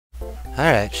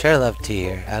Alright, Share Love T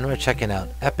here, and we're checking out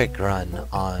Epic Run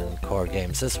on Core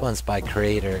Games. This one's by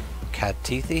creator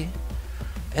Katithi.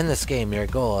 In this game, your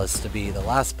goal is to be the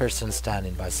last person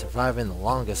standing by surviving the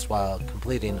longest while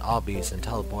completing obbies and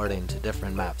teleporting to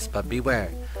different maps. But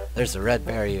beware, there's a red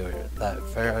barrier that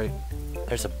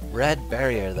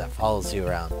follows you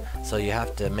around, so you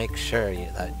have to make sure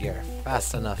that you're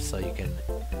fast enough so you can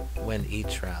win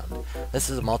each round. This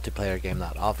is a multiplayer game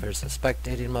that offers a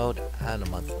spectating mode and a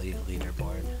monthly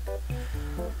leaderboard.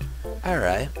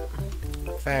 Alright,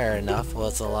 fair enough. Well,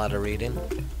 it's a lot of reading,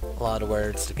 a lot of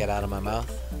words to get out of my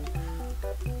mouth.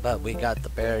 But we got the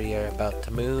barrier about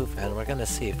to move, and we're gonna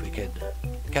see if we could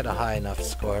get a high enough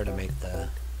score to make the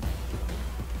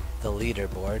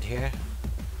leaderboard here.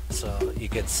 So you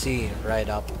could see right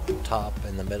up top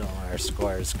in the middle our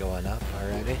scores going up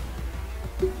already.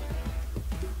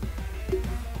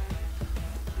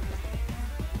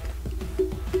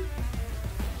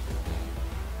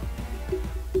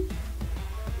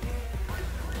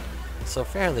 So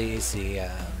fairly easy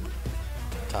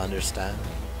to understand.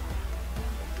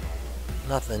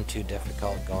 Nothing too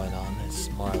difficult going on. It's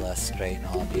more or less straight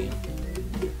obby.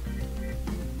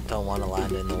 Don't want to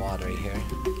land in the water here.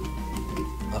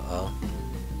 Uh-oh.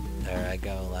 There I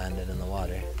go, landed in the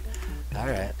water.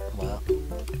 Alright, well.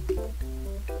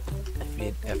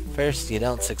 If first you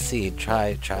don't succeed,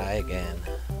 try again.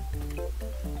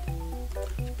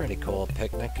 It's a pretty cool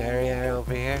picnic area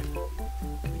over here.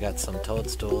 We got some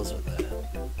toadstools with a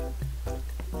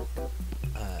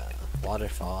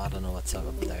waterfall. I don't know what's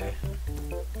up there.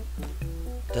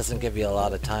 Doesn't give you a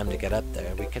lot of time to get up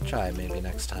there. We could try maybe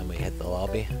next time we hit the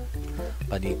lobby.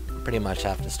 But you pretty much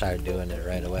have to start doing it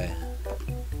right away.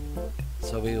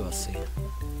 So we will see.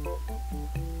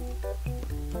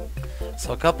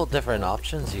 So a couple different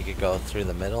options. You could go through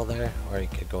the middle there, or you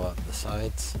could go up the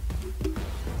sides.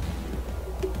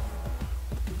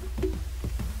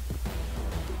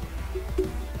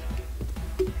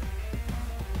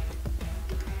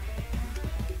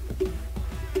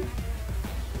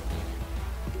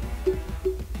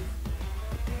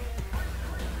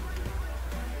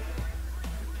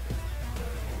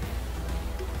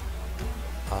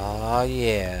 Oh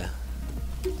yeah,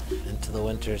 into the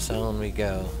winter zone we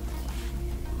go.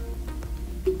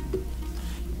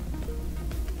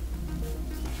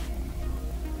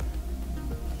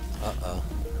 Uh-oh,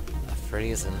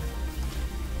 freezing.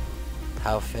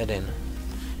 How fitting.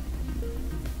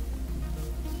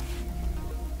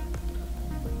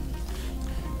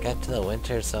 Get to the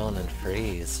winter zone and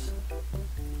freeze.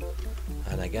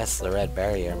 And I guess the red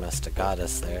barrier must have got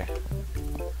us there.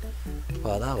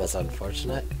 Well, that was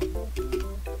unfortunate.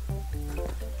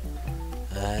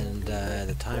 And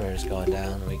the timer's going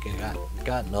down. We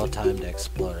got no time to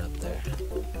explore up there.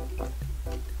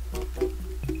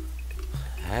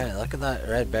 Alright, look at that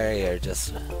red barrier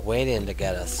just waiting to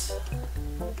get us.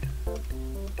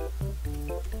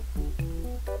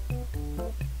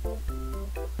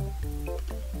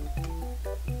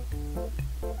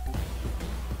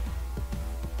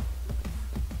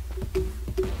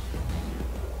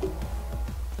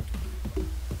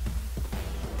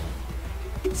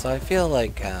 So I feel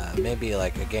like maybe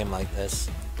like a game like this,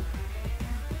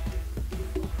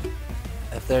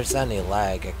 if there's any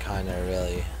lag, it kind of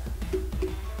really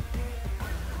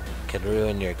could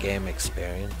ruin your game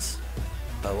experience.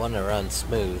 But when it runs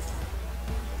smooth,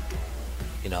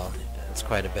 you know, it's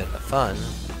quite a bit of fun.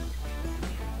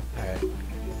 Alright,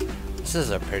 this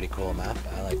is a pretty cool map.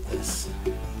 I like this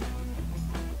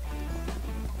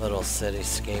little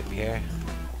cityscape here.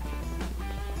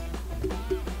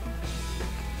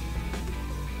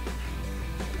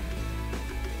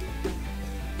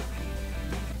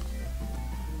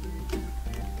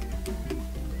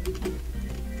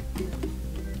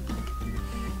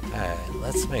 Alright,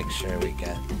 let's make sure we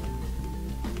get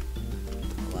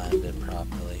landed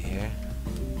properly here.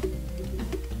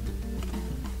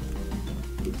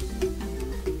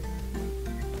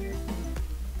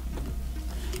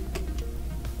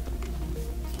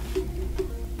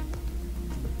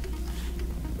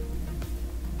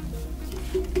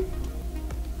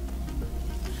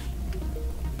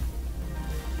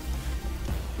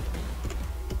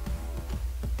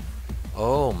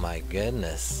 Oh my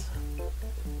goodness.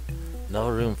 No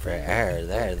room for error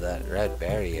there. That red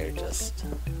barrier just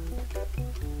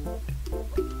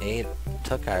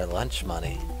took our lunch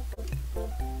money.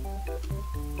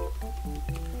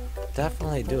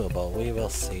 Definitely doable. We will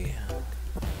see.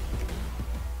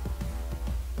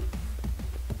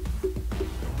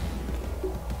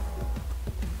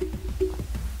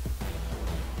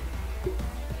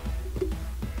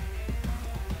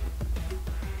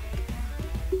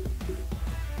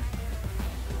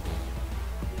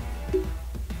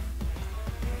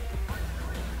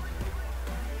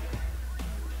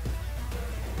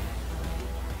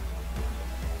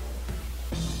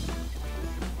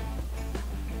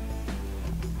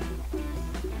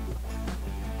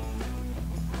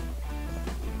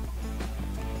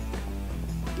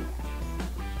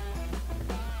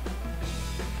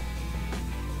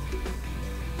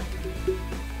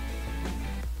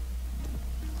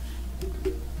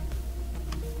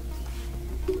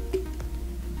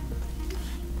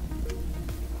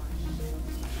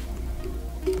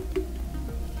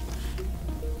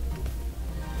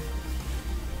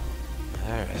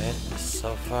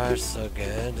 far so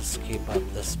good. Just keep up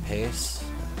this pace.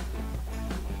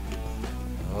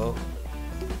 Oh,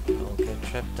 don't get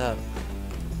tripped up.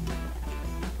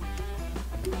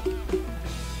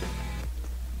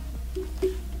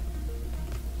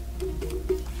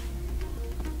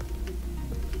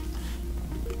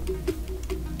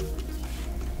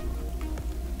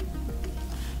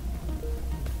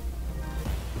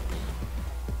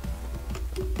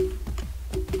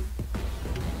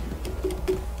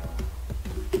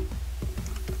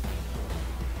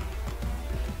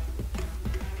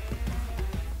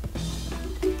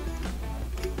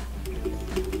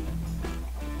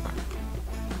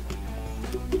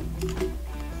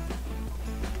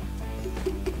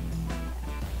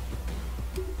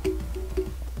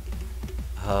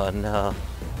 Oh no.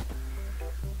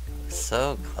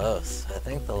 So close. I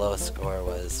think the lowest score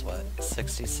was, what,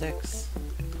 66?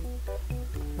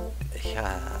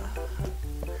 Yeah.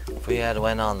 If we had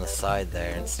went on the side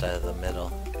there instead of the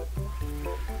middle.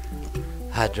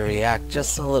 Had to react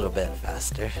just a little bit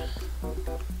faster.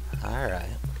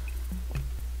 Alright.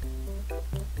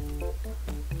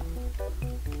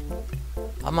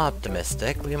 I'm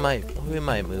optimistic. We might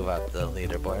move up the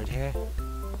leaderboard here.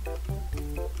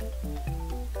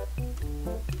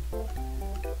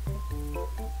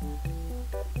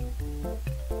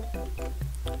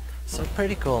 So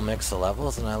pretty cool mix of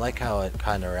levels, and I like how it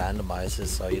kind of randomizes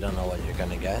so you don't know what you're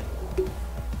gonna get.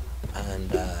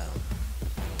 And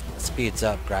speeds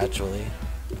up gradually.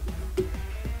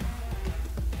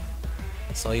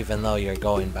 So even though you're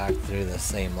going back through the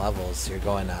same levels, you're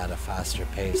going at a faster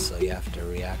pace, so you have to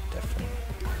react different.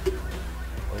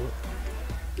 Oh.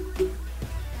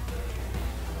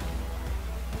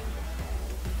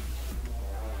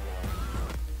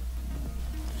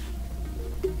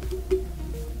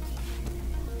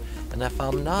 And if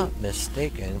I'm not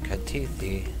mistaken,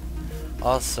 Katithi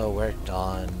also worked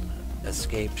on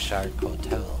Escape Shark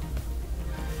Hotel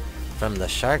from the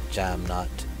Shark Jam not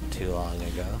too long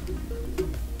ago,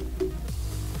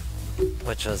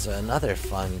 which was another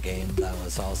fun game that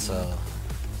was also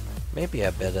maybe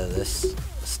a bit of this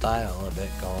style a bit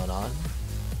going on.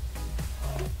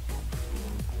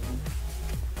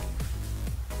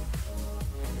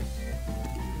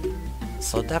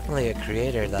 So definitely a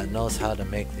creator that knows how to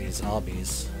make these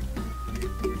obbies.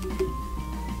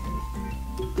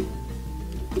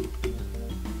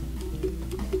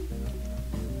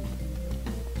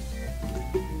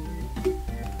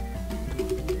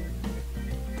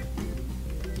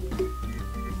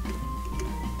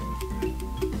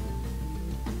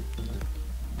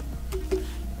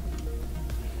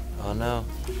 Oh no.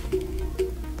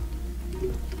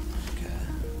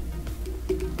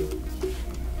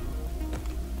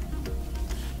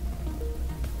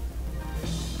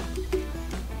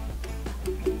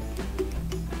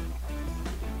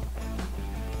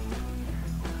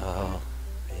 Oh,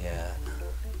 yeah.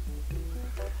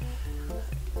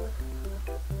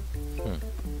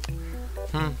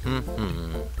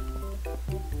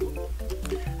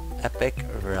 Epic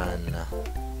run.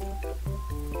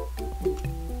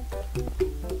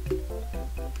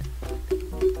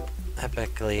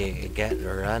 Epically get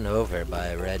run over by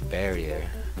a red barrier.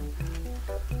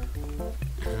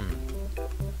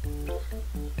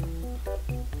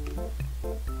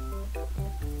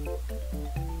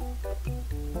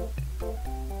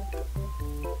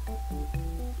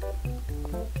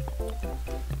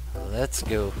 Let's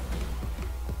go.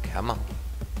 Come on.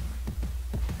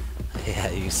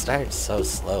 Yeah, you start so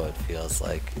slow it feels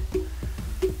like.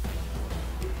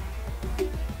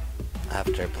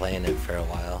 After playing it for a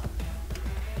while.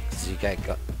 Cause you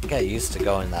get used to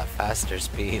going that faster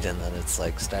speed and then it's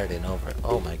like starting over.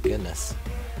 Oh my goodness.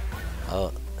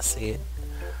 Oh, see?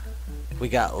 We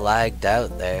got lagged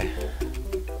out there.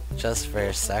 Just for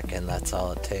a second, that's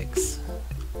all it takes.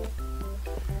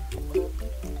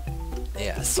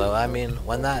 Yeah, so I mean,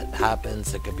 when that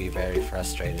happens, it could be very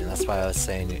frustrating. That's why I was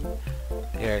saying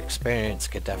your experience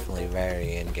could definitely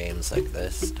vary in games like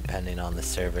this, depending on the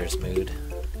server's mood.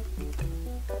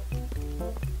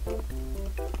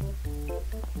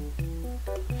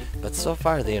 But so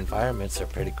far, the environments are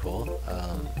pretty cool.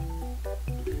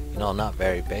 You know, not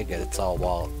very big, it's all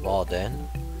walled in,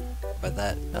 but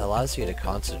that allows you to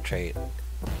concentrate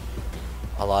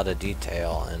a lot of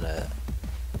detail and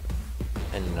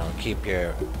you know, keep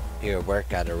your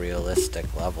work at a realistic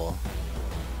level.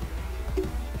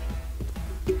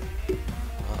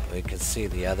 Oh, we can see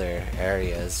the other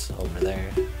areas over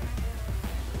there.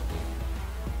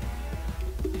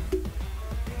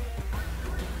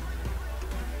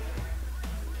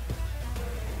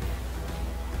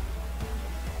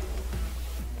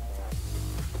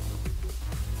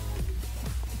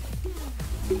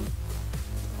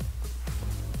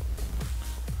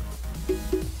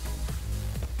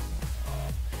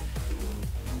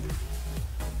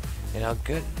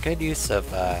 Good use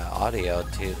of audio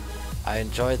too. I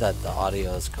enjoy that the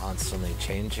audio is constantly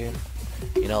changing.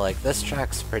 Like this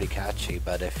track's pretty catchy,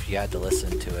 but if you had to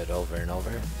listen to it over and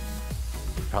over,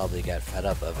 you'd probably get fed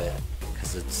up of it,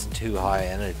 because it's too high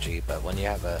energy. But when you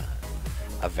have a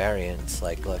variance,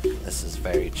 like look, this is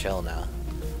very chill now.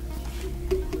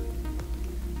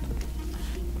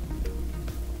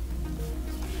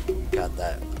 Got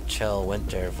that chill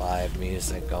winter vibe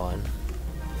music going.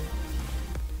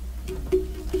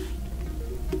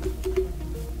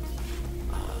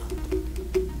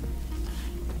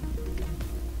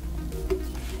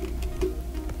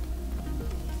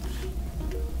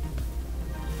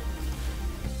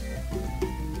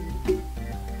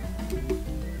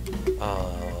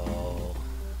 Oh,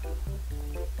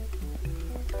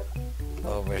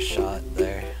 overshot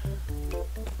there.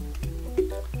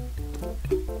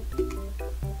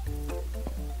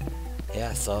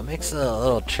 Yeah, so it makes it a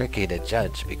little tricky to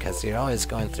judge because you're always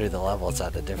going through the levels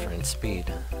at a different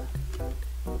speed.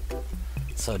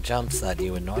 So jumps that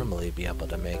you would normally be able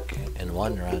to make in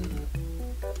one run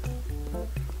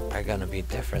are gonna be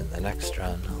different the next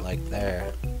run. Like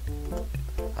there,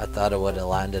 I thought it would have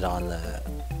landed on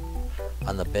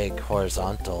the big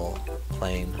horizontal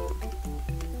plane,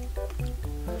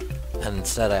 and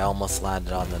instead I almost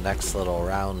landed on the next little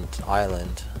round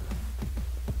island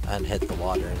and hit the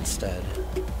water instead.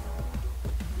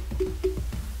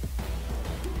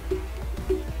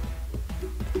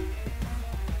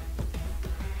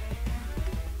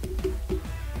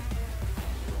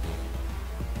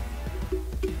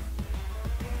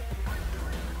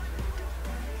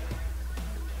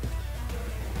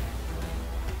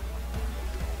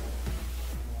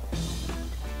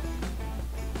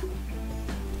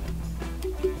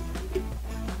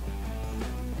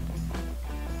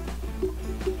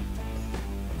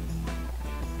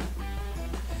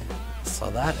 So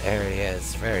that area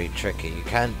is very tricky. You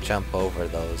can't jump over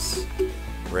those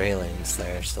railings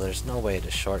there, so there's no way to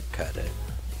shortcut it.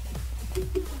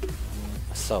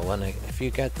 So if you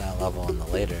get that level in the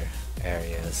later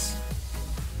areas,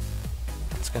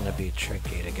 it's gonna be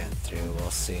tricky to get through. We'll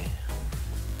see.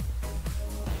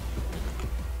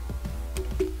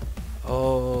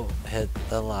 Oh, hit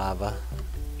the lava.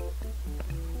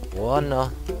 Oh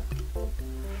no.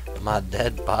 My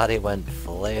dead body went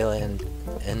flailing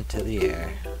into the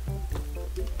air.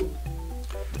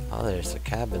 Oh, there's a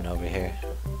cabin over here.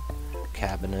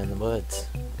 Cabin in the woods.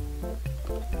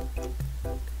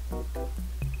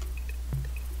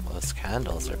 Those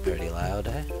candles are pretty loud,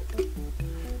 eh?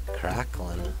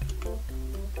 Crackling.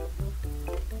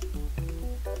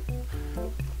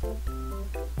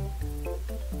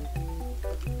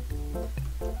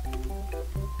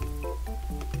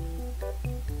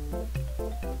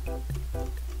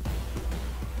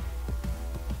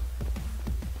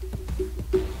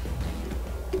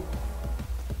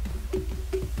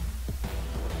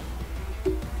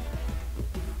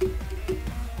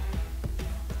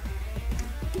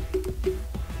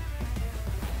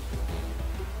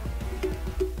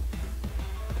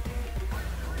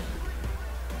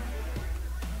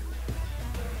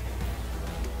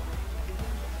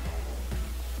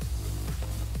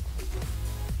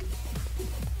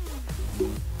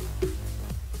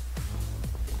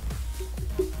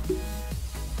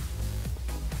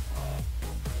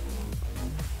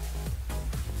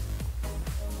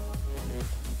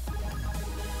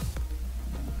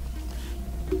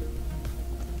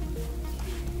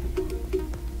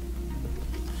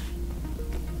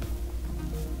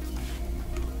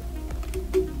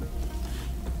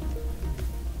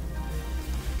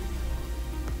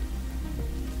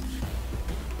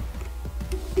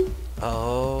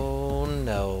 Oh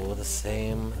no, the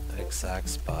same exact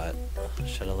spot.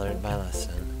 Should have learned my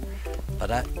lesson. But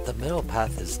the middle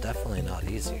path is definitely not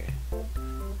easier.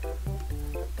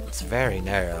 It's very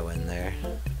narrow in there,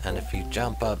 and if you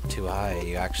jump up too high,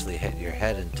 you actually hit your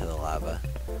head into the lava.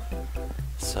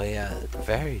 So yeah,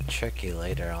 very tricky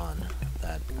later on.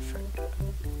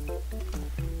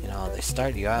 They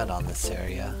start you out on this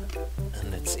area,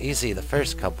 and it's easy the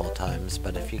first couple times,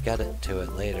 but if you get to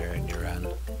it later in your run,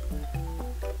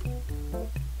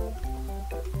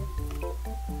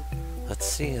 let's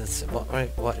see.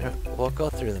 We'll go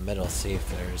through the middle, see if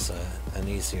there's an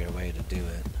easier way to do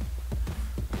it.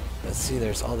 Let's see.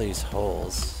 There's all these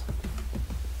holes.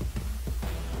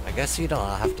 I guess you don't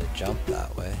have to jump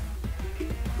that way.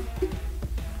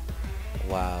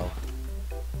 Wow.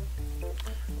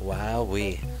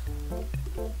 Wowee.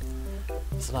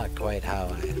 It's not quite how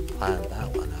I planned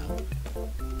that one out.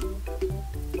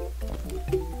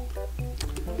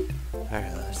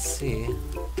 Alright, let's see.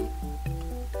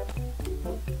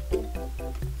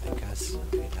 I guess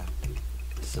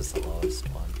this is the lowest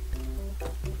one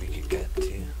we could get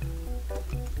to.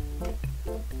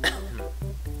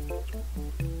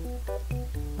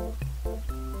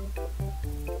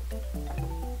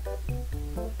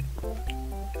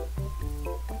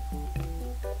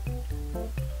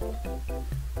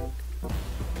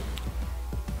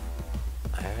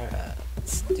 Alright,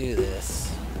 let's do this.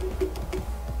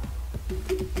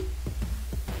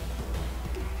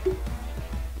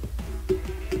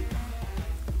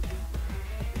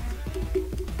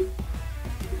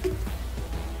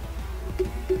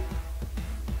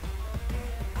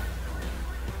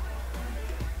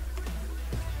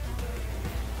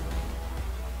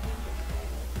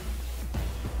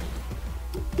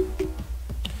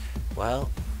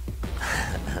 Well,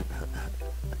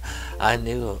 I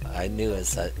knew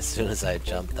as soon as I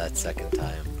jumped that second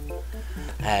time,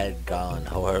 I had gone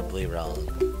horribly wrong.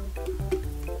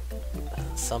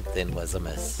 Something was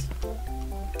amiss.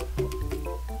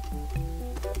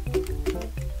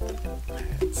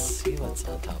 Alright, let's see what's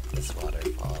on top of this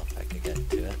waterfall, if I could get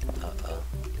to it. Uh-oh.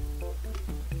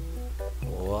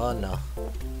 Whoa, no.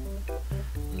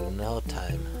 No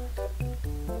time.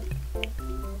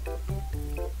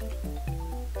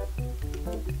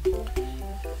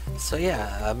 So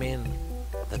yeah, I mean,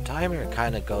 the timer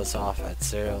kind of goes off at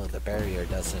 0, the barrier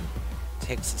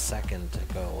takes a second to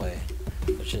go away,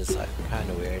 which is kind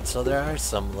of weird. So there are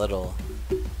some little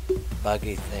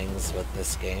buggy things with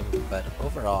this game, but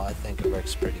overall I think it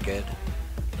works pretty good,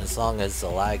 as long as the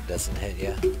lag doesn't hit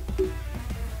you.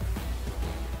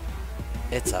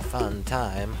 It's a fun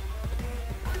time.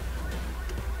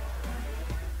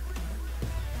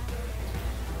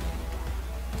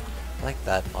 Like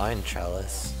that vine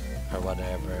trellis, or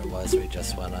whatever it was we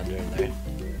just went under there.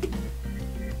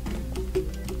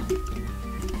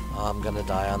 Oh, I'm gonna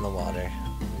die on the water.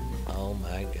 Oh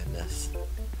my goodness.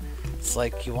 It's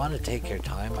like you want to take your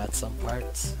time at some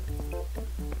parts,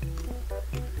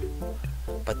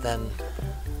 but then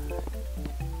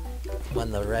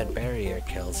when the red barrier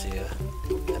kills you,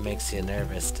 it makes you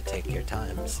nervous to take your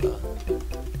time, so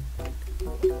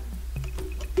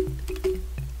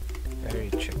very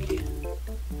tricky.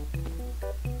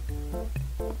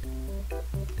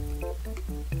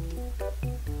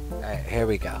 Alright, here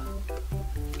we go.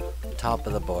 Top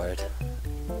of the board.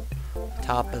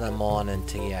 Top of the morning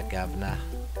to ya, governor.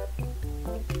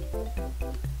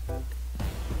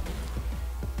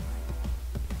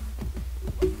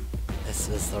 This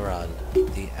is the run.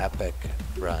 The epic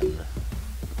run.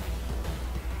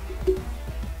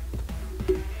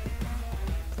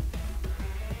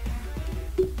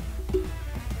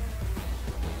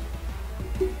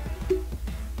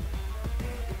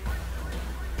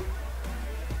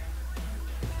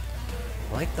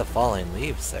 I like the falling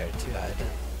leaves there too.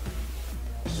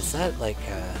 Is that like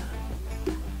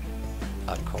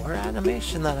a core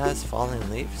animation that has falling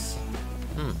leaves?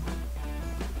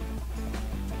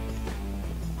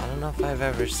 I don't know if I've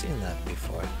ever seen that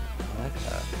before. I like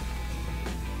that.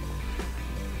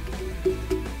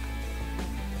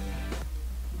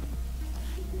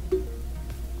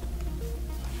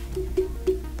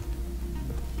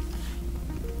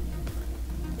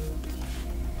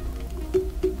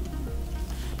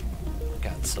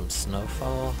 Got some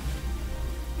snowfall.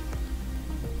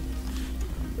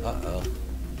 Uh-oh.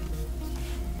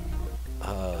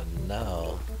 Oh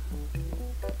no.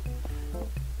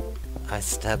 I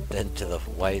stepped into the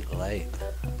white light.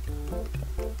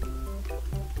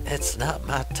 It's not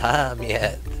my time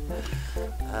yet.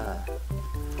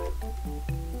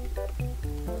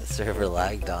 The server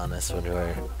lagged on us when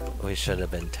we should have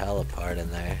been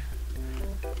teleporting there.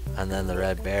 And then the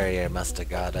red barrier must have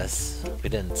got us. We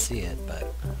didn't see it,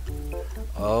 but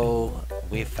oh,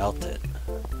 we felt it.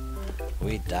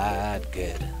 We died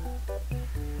good.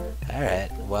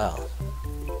 Alright, well.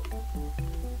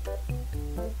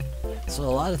 So a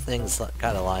lot of things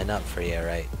gotta line up for you,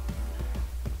 right?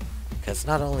 Because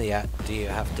not only do you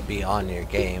have to be on your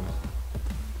game,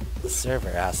 the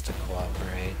server has to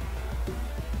cooperate.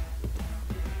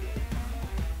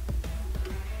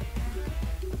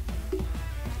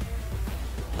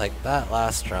 Like, that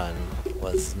last run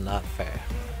was not fair.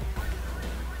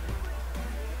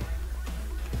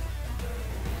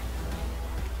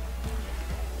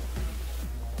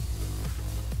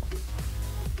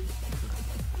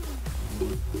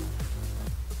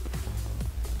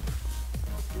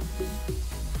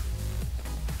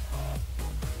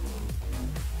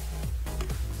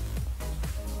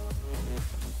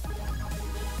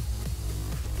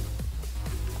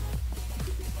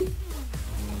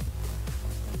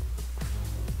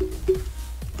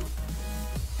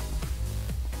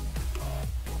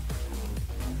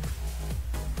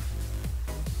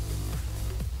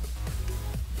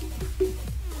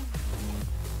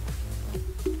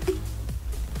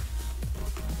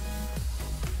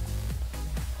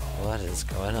 What is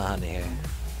going on here?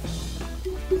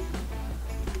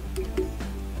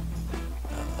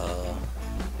 Uh-oh.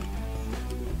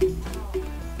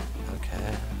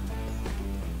 Okay.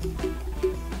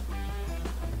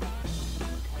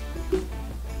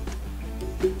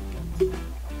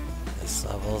 This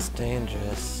level's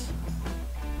dangerous.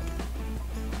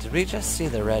 Did we just see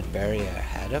the red barrier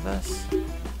ahead of us?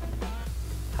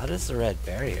 How does the red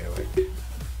barrier work?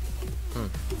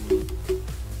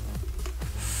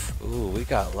 Ooh, we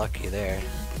got lucky there.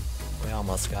 We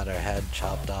almost got our head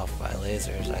chopped off by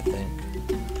lasers, I think.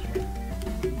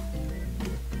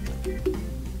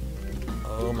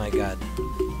 Oh my god.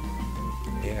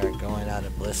 We are going at a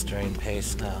blistering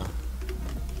pace now.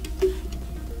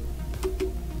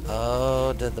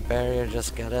 Oh, did the barrier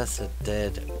just get us? It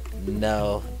did.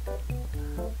 No.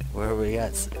 Where were we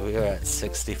at? We were at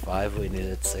 65, we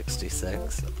needed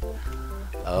 66.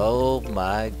 Oh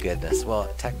my goodness. Well,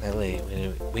 technically,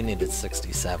 we needed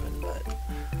 67, but...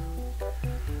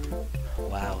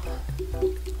 Wow.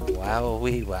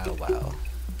 Wowee, wow, wow.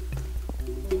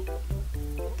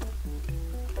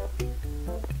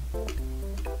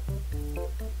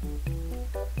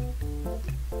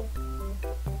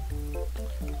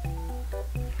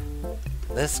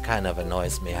 This kind of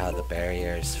annoys me how the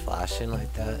barrier is flashing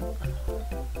like that.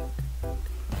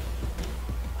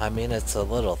 I mean, it's a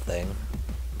little thing,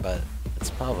 but it's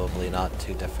probably not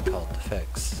too difficult to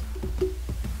fix.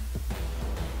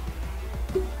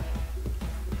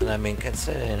 And I mean,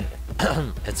 considering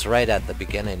it's right at the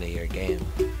beginning of your game,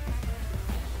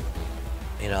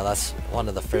 you know, that's one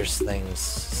of the first things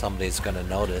somebody's gonna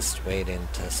notice waiting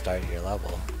to start your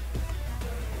level.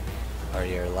 Or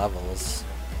your levels,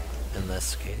 in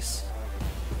this case.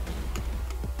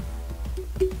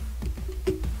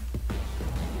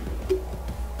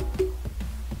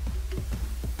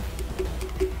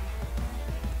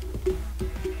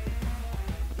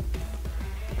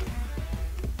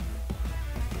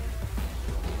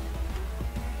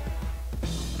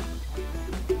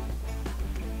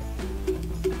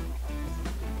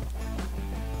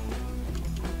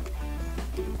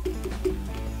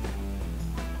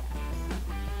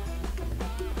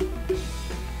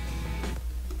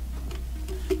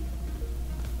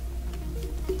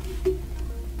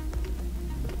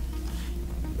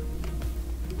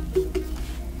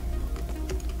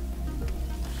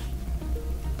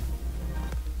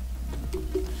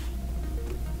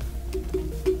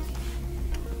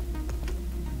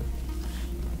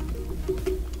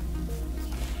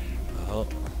 Oh,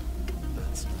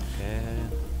 that's not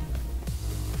good.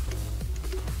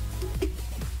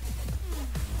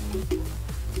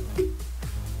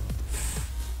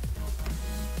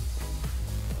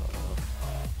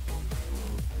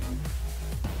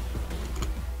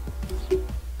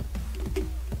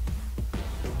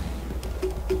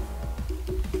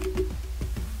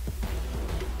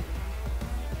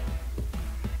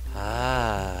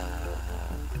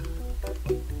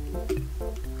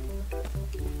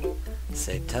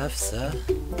 Say tough, sir.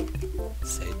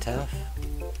 Say tough.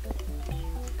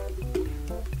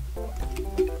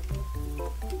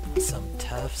 Some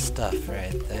tough stuff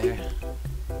right there.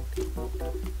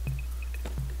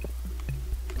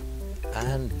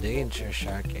 And Danger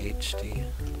Shark HD.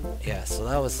 Yeah, so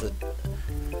that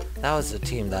was the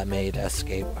team that made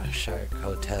Escape Shark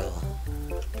Hotel.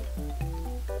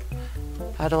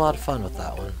 I had a lot of fun with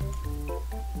that one.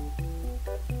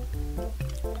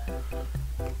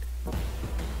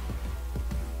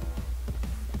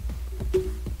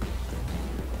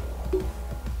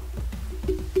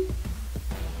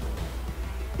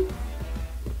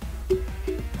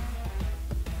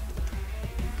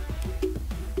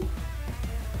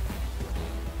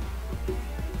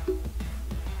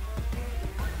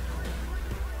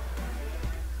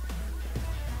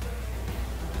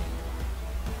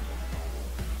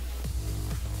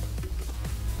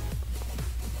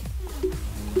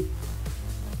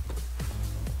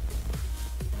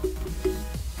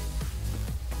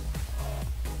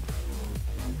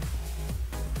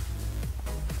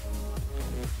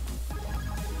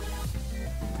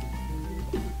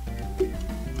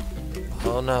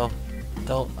 Oh no.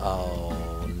 Don't.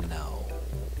 Oh no.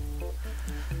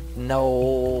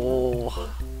 No.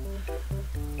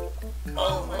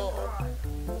 Oh.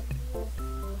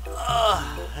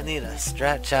 I need a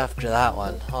stretch after that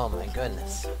one. Oh my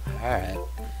goodness. Alright.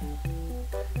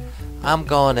 I'm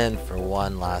going in for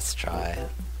one last try.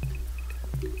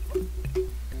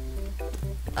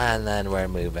 And then we're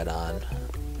moving on.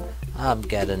 I'm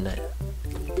getting it.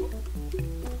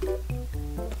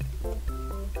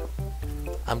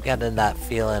 I'm getting that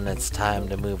feeling it's time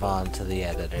to move on to the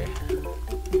editor.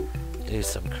 do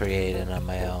some creating on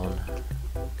my own.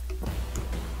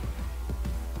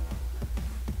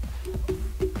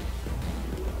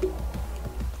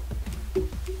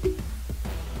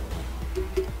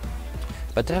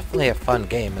 But definitely a fun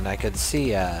game, and I could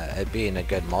see it being a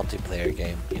good multiplayer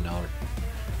game, you know,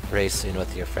 racing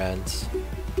with your friends.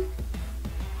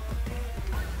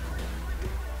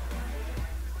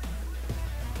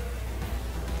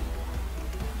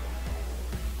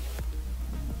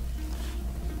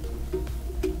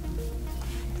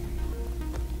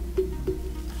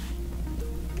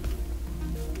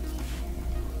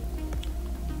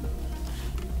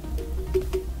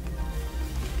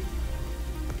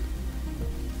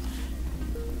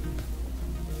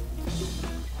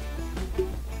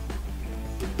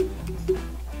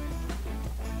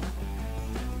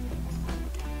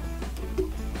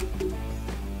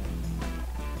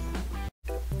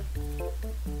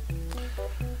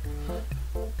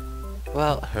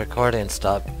 Well, recording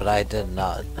stopped, but I did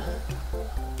not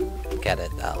get it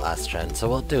that last run, so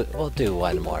we'll do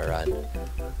one more run.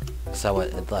 So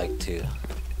I'd like to,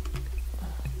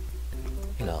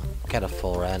 you know, get a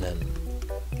full run and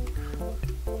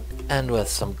end with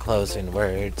some closing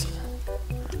words.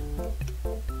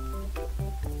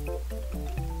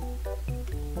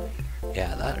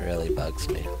 Yeah, that really bugs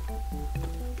me.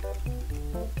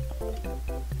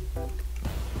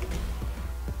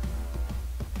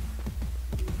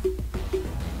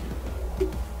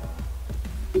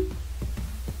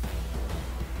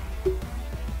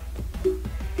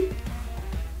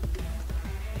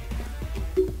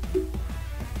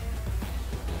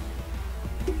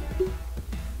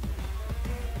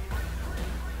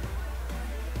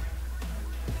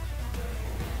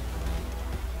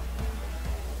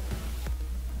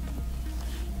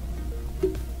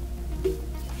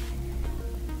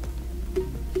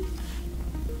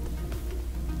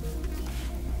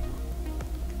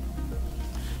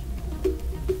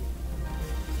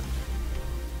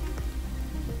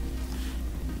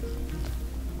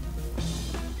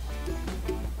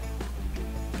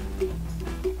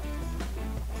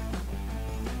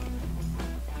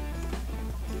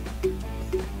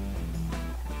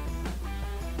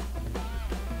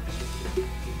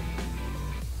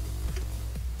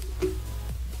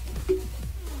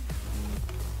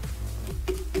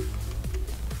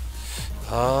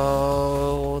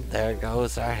 Oh, there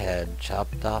goes our head,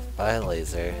 chopped off by a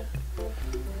laser.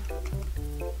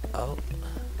 Oh.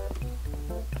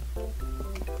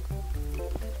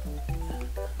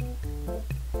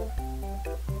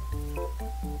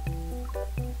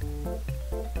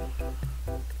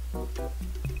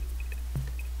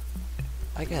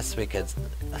 I guess we could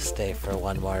stay for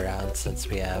one more round since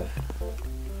we have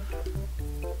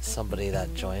somebody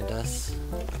that joined us.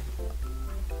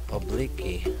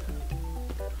 Oblique.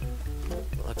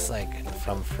 Looks like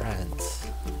from France.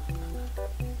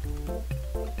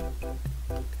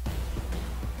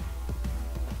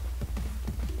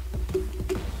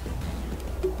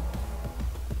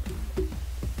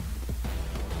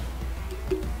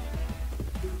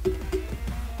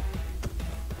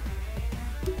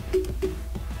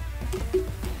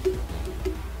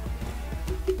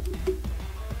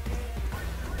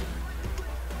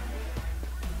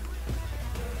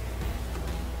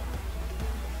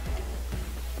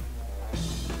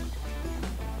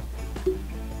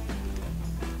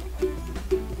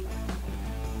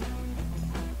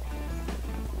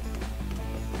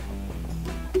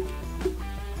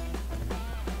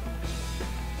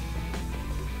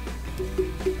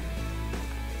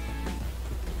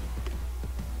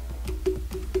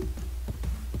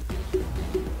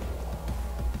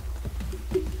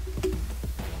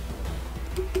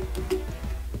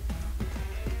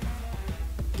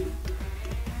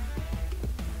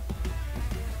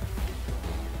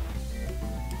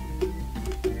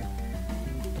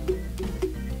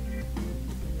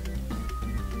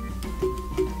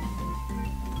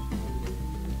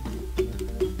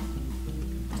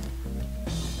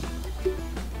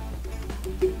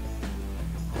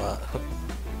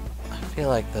 I feel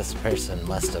like this person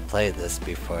must have played this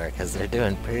before, because they're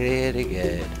doing pretty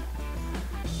good.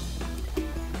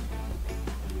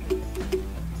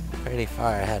 Pretty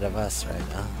far ahead of us right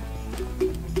now.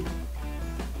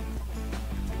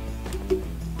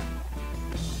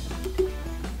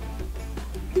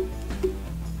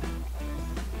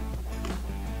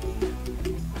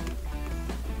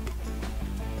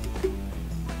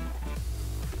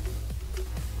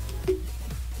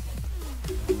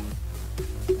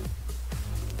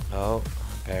 Oh,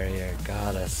 barrier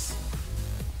got us.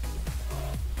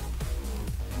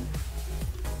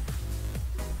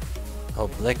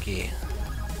 Oblique.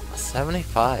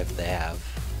 75 they have.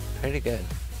 pretty good.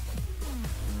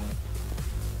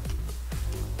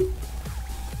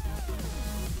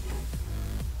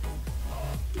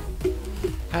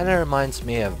 Kinda reminds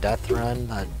me of Death Run,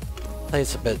 that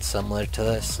plays a bit similar to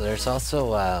this. There's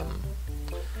also,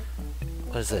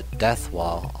 what is it, Death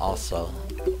Wall, also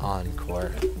on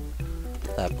Core,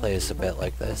 that plays a bit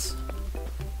like this.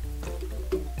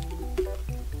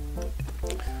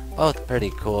 Both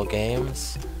pretty cool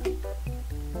games.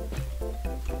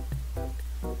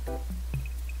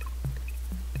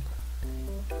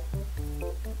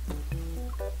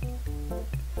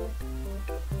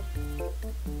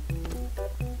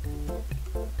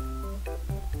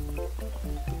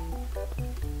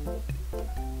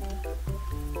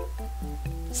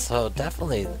 So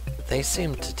definitely, they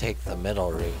seem to take the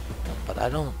middle route, but I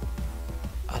don't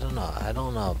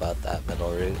know about that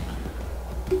middle route.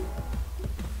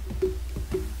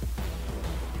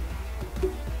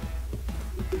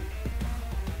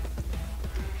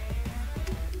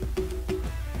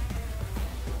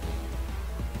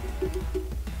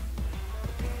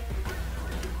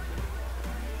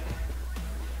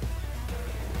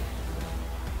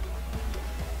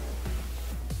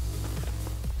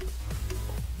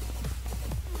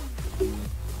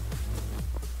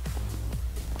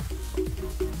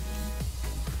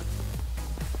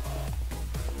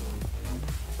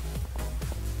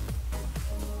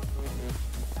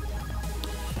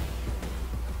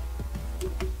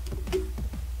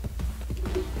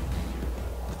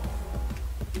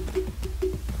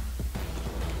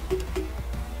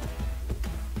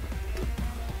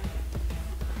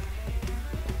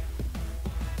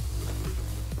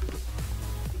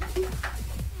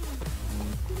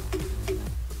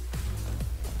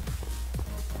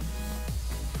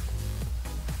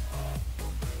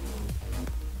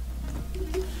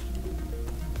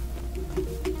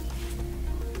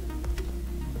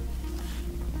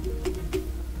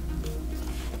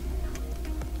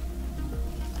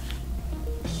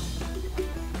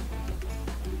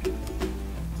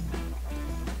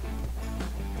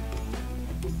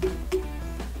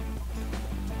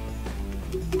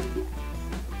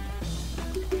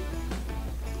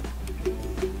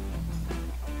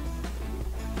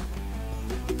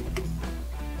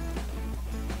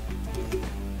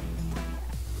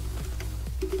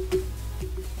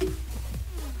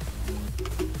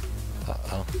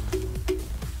 Uh-oh.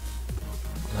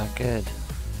 Not good.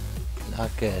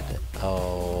 Not good.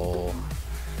 Oh.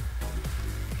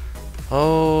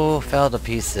 Oh, fell to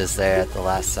pieces there at the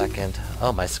last second.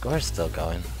 Oh, my score's still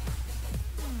going.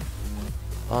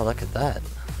 Oh, look at that.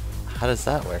 How does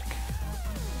that work?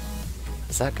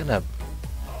 Is that gonna...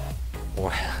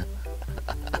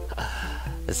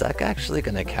 Is that actually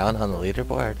gonna count on the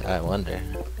leaderboard? I wonder.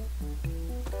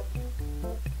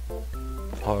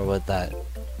 Or would that...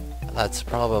 That's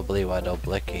probably what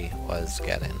Oblicky was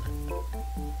getting.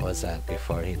 Was that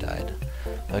before he died?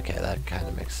 Okay, that kind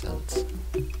of makes sense.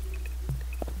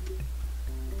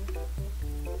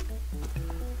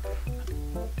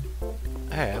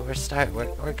 Alright,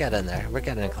 we're getting there. We're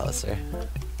getting closer.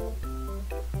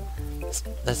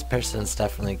 This person's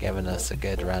definitely giving us a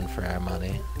good run for our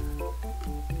money.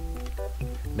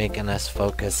 Making us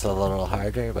focus a little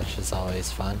harder, which is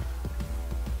always fun.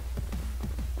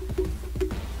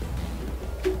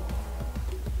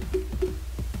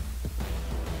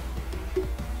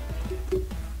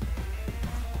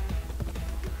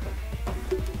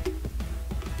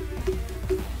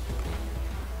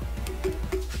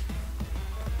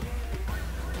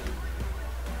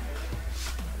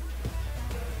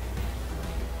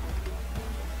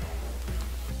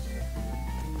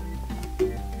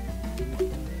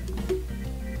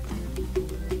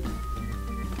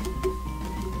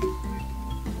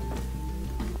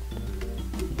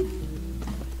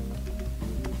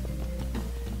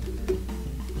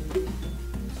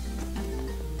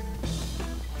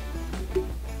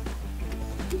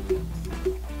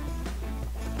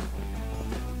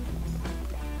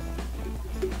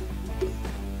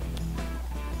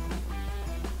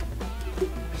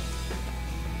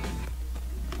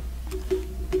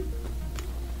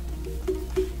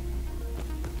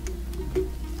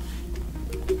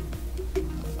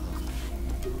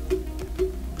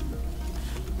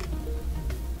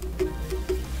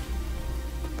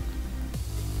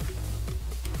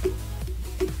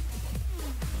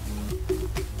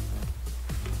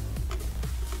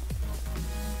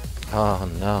 Oh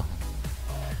no.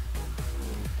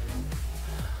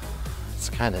 It's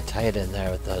kind of tight in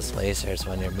there with those lasers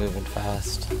when you're moving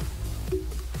fast.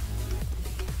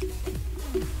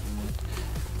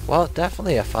 Well,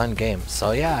 definitely a fun game.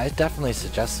 So yeah, I definitely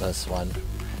suggest this one.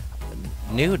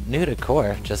 New to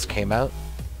Core just came out.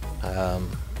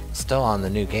 Still on the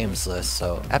new games list,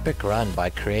 so Epic Run by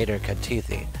creator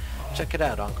Katithi. Check it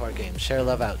out on Core Games. Share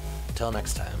love out. Till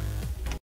next time.